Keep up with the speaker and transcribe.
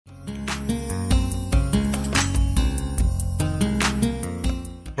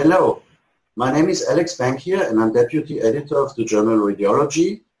Hello, my name is Alex Bankier and I'm Deputy Editor of the journal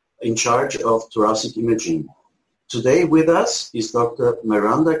Radiology in charge of thoracic imaging. Today with us is Dr.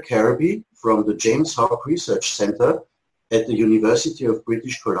 Miranda Kirby from the James Hogg Research Center at the University of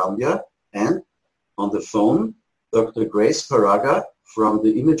British Columbia, and on the phone, Dr. Grace Paraga from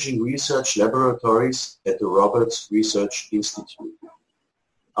the Imaging Research Laboratories at the Roberts Research Institute.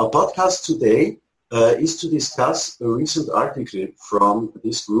 Our podcast today is to discuss a recent article from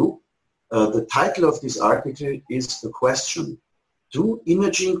this group. The title of this article is the question: do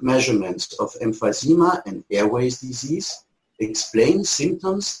imaging measurements of emphysema and airways disease explain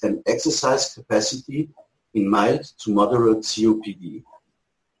symptoms and exercise capacity in mild to moderate COPD?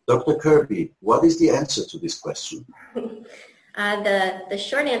 Dr. Kirby, what is the answer to this question? The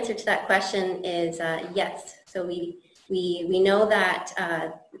short answer to that question is yes. So we know that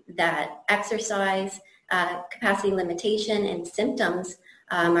that exercise capacity limitation and symptoms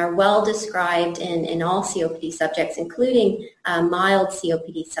are well described in all COPD subjects, including mild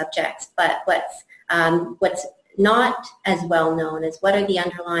COPD subjects. But what's not as well known is what are the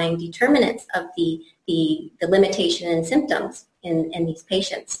underlying determinants of the limitation and symptoms in these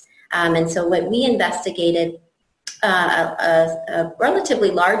patients. And so what we investigated, a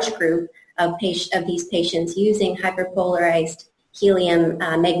relatively large group of these patients using hyperpolarized helium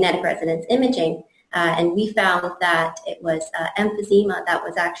magnetic resonance imaging, and we found that it was emphysema that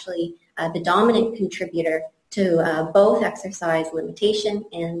was actually the dominant contributor to both exercise limitation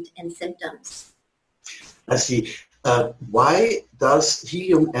and symptoms. I see. Why does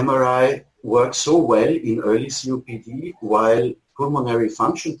helium MRI work so well in early COPD while pulmonary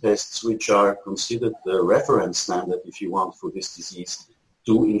function tests, which are considered the reference standard, if you want, for this disease,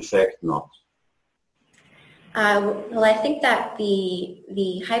 do in fact not? Well, I think that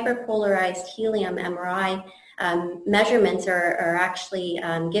the hyperpolarized helium MRI measurements are actually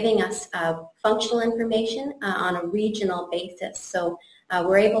giving us functional information on a regional basis. So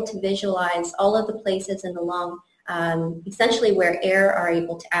we're able to visualize all of the places in the lung, essentially where air are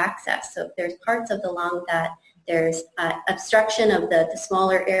able to access. So if there's parts of the lung that there's obstruction of the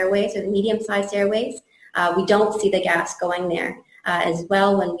smaller airways or the medium-sized airways, we don't see the gas going there. As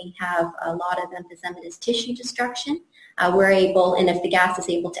well, when we have a lot of emphysematous tissue destruction, we're able, and if the gas is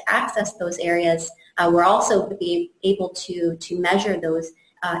able to access those areas, we're also be able to measure those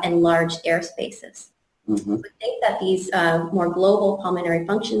enlarged air spaces. Mm-hmm. We think that these more global pulmonary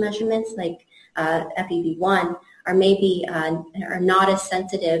function measurements, like FEV1, are maybe are not as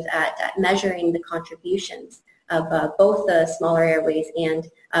sensitive at measuring the contributions of both the smaller airways and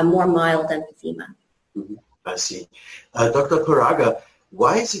more mild emphysema. Mm-hmm. I see. Dr. Paraga,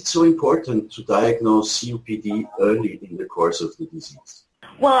 why is it so important to diagnose COPD early in the course of the disease?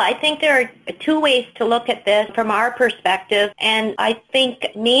 Well, I think there are two ways to look at this from our perspective, and I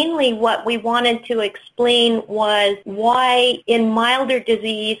think mainly what we wanted to explain was why in milder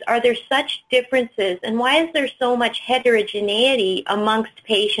disease are there such differences, and why is there so much heterogeneity amongst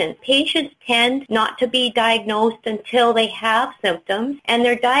patients? Patients tend not to be diagnosed until they have symptoms, and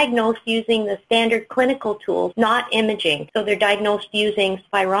they're diagnosed using the standard clinical tools, not imaging. So they're diagnosed using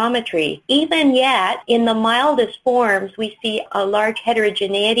spirometry. Even yet, in the mildest forms, we see a large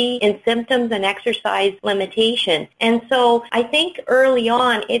heterogeneity in symptoms and exercise limitations. And so I think early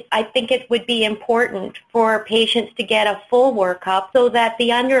on, I think it would be important for patients to get a full workup so that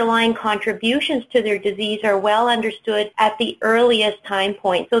the underlying contributions to their disease are well understood at the earliest time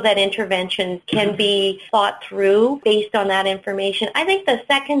point so that interventions can be thought through based on that information. I think the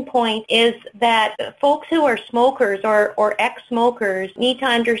second point is that folks who are smokers or ex-smokers need to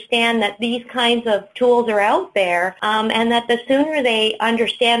understand that these kinds of tools are out there, and that the sooner they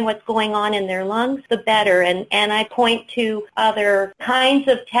understand what's going on in their lungs, the better. And I point to other kinds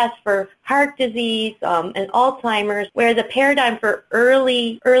of tests for heart disease and Alzheimer's, where the paradigm for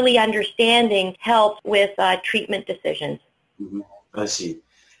early understanding helps with treatment decisions. Mm-hmm. I see.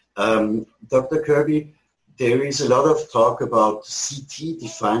 Dr. Kirby, there is a lot of talk about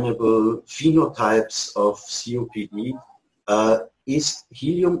CT-definable phenotypes of COPD. Is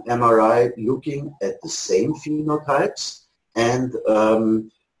helium MRI looking at the same phenotypes? And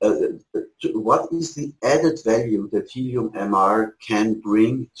what is the added value that helium MR can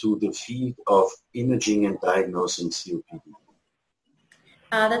bring to the field of imaging and diagnosing COPD?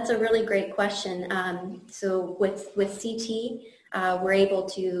 That's a really great question. So with CT, we're able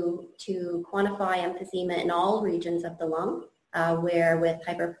to quantify emphysema in all regions of the lung, where with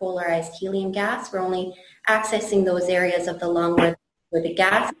hyperpolarized helium gas, we're only accessing those areas of the lung where the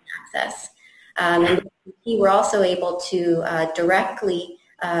gas can access. And we're also able to directly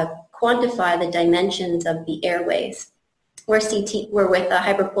quantify the dimensions of the airways. where with a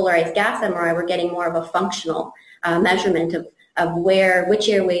hyperpolarized gas MRI, we're getting more of a functional measurement of which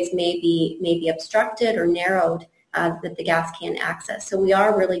airways may be obstructed or narrowed that the gas can't access. So we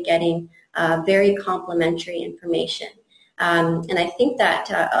are really getting very complementary information. And I think that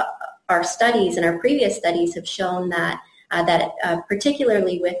our studies and our previous studies have shown that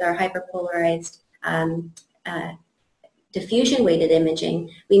particularly with our hyperpolarized diffusion-weighted imaging,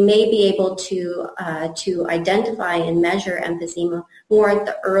 we may be able to identify and measure emphysema more at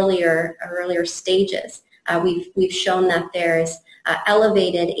the earlier stages. We've shown that there's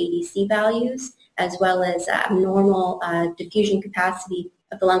elevated ADC values as well as abnormal diffusion capacity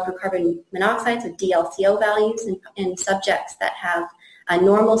of the lung for carbon monoxide, so DLCO values in subjects that have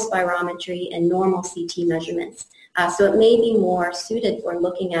normal spirometry and normal CT measurements. So it may be more suited for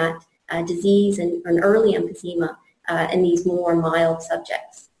looking at disease and an early emphysema in these more mild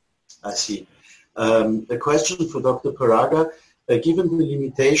subjects. I see. A question for Dr. Paraga. Given the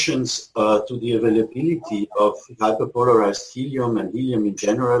limitations to the availability of hyperpolarized helium and helium in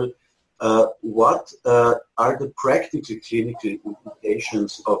general, what are the practical clinical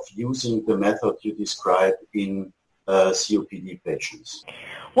implications of using the method you described in COPD patients?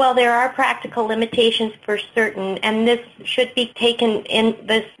 Well, there are practical limitations for certain, and this study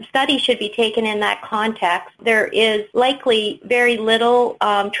should be taken in that context. There is likely very little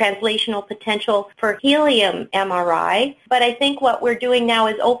translational potential for helium MRI, but I think what we're doing now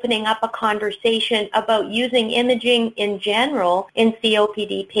is opening up a conversation about using imaging in general in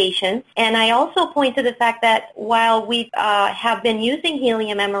COPD patients. And I also point to the fact that while we have been using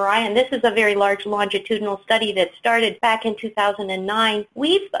helium MRI, and this is a very large longitudinal study that started back in 2009,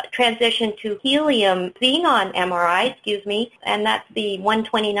 we've transitioned to helium xenon MRI, and that's the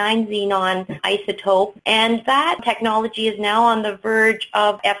 129 xenon isotope. And that technology is now on the verge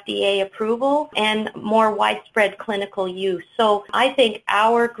of FDA approval and more widespread clinical use. So I think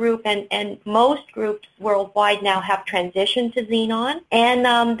our group and most groups worldwide now have transitioned to xenon.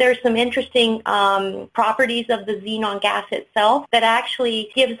 And there's some interesting properties of the xenon gas itself that actually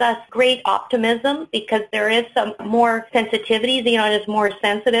gives us great optimism because there is some more sensitivity. Xenon is more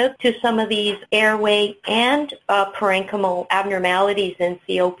sensitive to some of these airway and parenchymal abnormalities in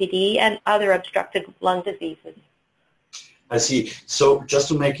COPD and other obstructive lung diseases. I see. So just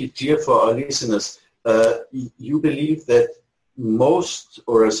to make it clear for our listeners, you believe that most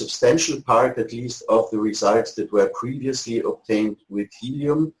or a substantial part at least of the results that were previously obtained with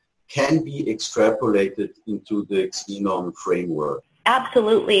helium can be extrapolated into the xenon framework.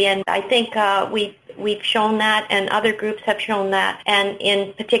 Absolutely, and I think we've shown that, and other groups have shown that, and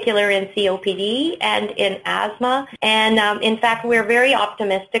in particular in COPD and in asthma. And in fact, we're very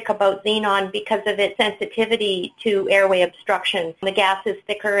optimistic about xenon because of its sensitivity to airway obstruction. The gas is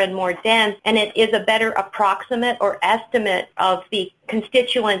thicker and more dense, and it is a better approximate or estimate of the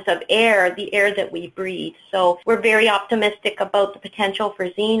constituents of air, the air that we breathe. So we're very optimistic about the potential for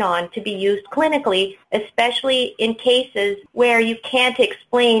xenon to be used clinically, especially in cases where you can't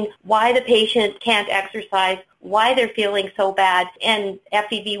explain why the patient can't exercise, why they're feeling so bad, and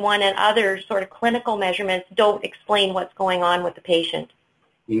FEV1 and other sort of clinical measurements don't explain what's going on with the patient.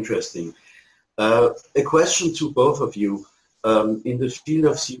 Interesting. A question to both of you. In the field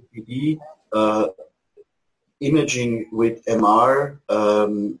of COPD, imaging with MR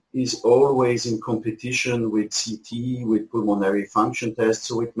is always in competition with CT, with pulmonary function tests,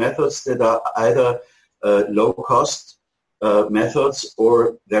 so with methods that are either low-cost methods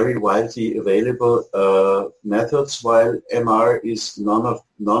or very widely available methods, while MR is none of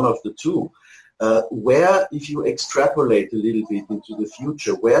the two. Where, if you extrapolate a little bit into the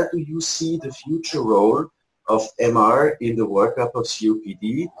future, where do you see the future role of MR in the workup of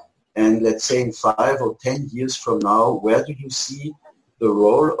COPD? And let's say in 5 or 10 years from now, where do you see the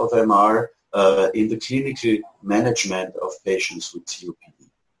role of MR in the clinical management of patients with COPD?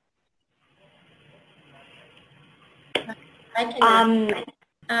 I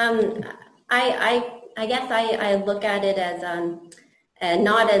guess I look at it as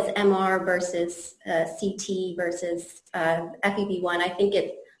not as MR versus CT versus FEV1.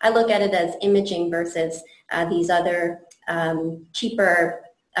 I look at it as imaging versus these other cheaper,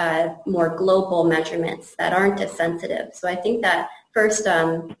 more global measurements that aren't as sensitive. So I think that first,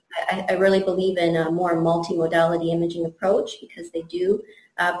 I really believe in a more multimodality imaging approach because they do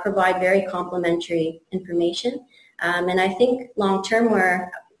provide very complementary information. And I think long-term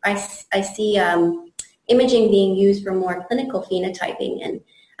where I see imaging being used for more clinical phenotyping,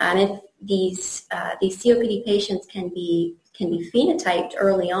 and if these COPD patients can be phenotyped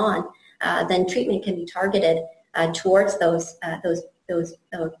early on, then treatment can be targeted towards those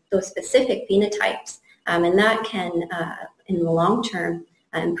specific phenotypes, and that can in the long term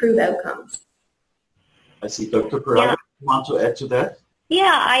improve outcomes. I see. Dr. Paraga, you want to add to that?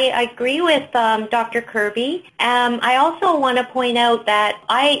 Yeah, I agree with Dr. Kirby. I also want to point out that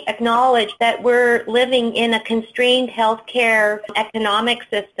I acknowledge that we're living in a constrained healthcare economic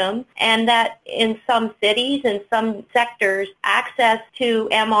system, and that in some cities and some sectors, access to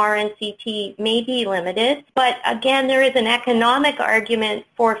MR and CT may be limited. But again, there is an economic argument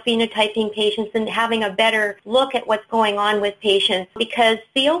for phenotyping patients and having a better look at what's going on with patients, because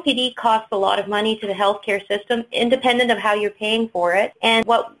COPD costs a lot of money to the healthcare system, independent of how you're paying for it. And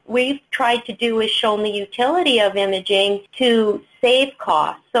what we've tried to do is shown the utility of imaging to save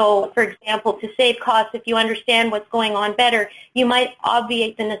costs. So, for example, to save costs, if you understand what's going on better, you might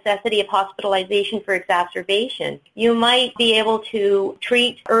obviate the necessity of hospitalization for exacerbation. You might be able to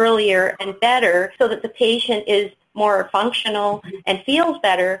treat earlier and better so that the patient is more functional and feels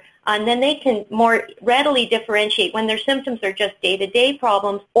better, and then they can more readily differentiate when their symptoms are just day-to-day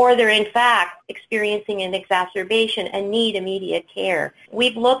problems or they're in fact experiencing an exacerbation and need immediate care.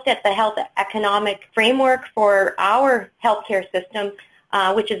 We've looked at the health economic framework for our healthcare system,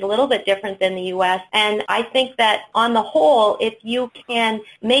 which is a little bit different than the U.S. And I think that on the whole, if you can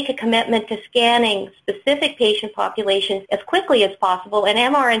make a commitment to scanning specific patient populations as quickly as possible, and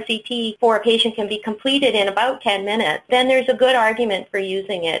MR and CT for a patient can be completed in about 10 minutes, then there's a good argument for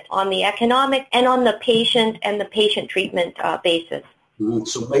using it on the economic and on the patient and the patient treatment basis.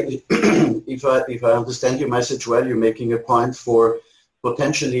 So maybe, if I understand your message well, you're making a point for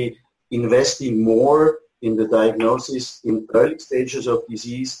potentially investing more in the diagnosis in early stages of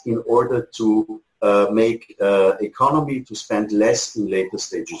disease in order to make economy to spend less in later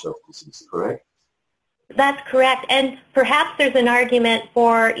stages of disease, correct? That's correct. And perhaps there's an argument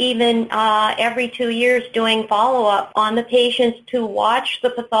for even every 2 years doing follow-up on the patients to watch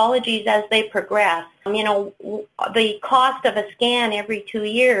the pathologies as they progress. You know, the cost of a scan every 2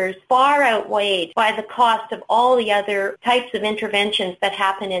 years far outweighed by the cost of all the other types of interventions that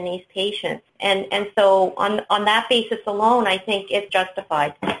happen in these patients. And so on that basis alone, I think it's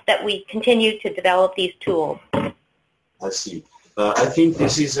justified that we continue to develop these tools. I see. I think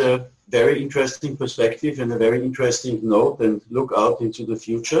this is a very interesting perspective and a very interesting note and look out into the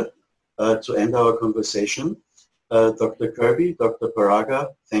future to end our conversation. Dr. Kirby, Dr. Paraga,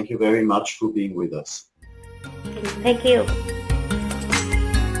 thank you very much for being with us. Thank you.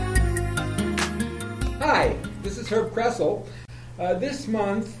 Hi, this is Herb Kressel. This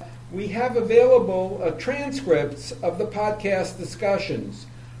month we have available transcripts of the podcast discussions.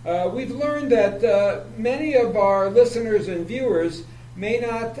 We've learned that many of our listeners and viewers may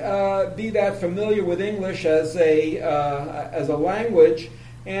not be that familiar with English as a language,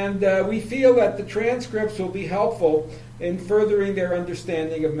 and we feel that the transcripts will be helpful in furthering their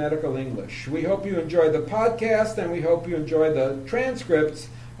understanding of medical English. We hope you enjoy the podcast, and we hope you enjoy the transcripts.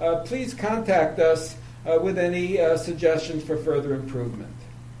 Please contact us with any suggestions for further improvement.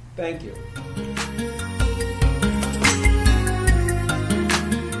 Thank you.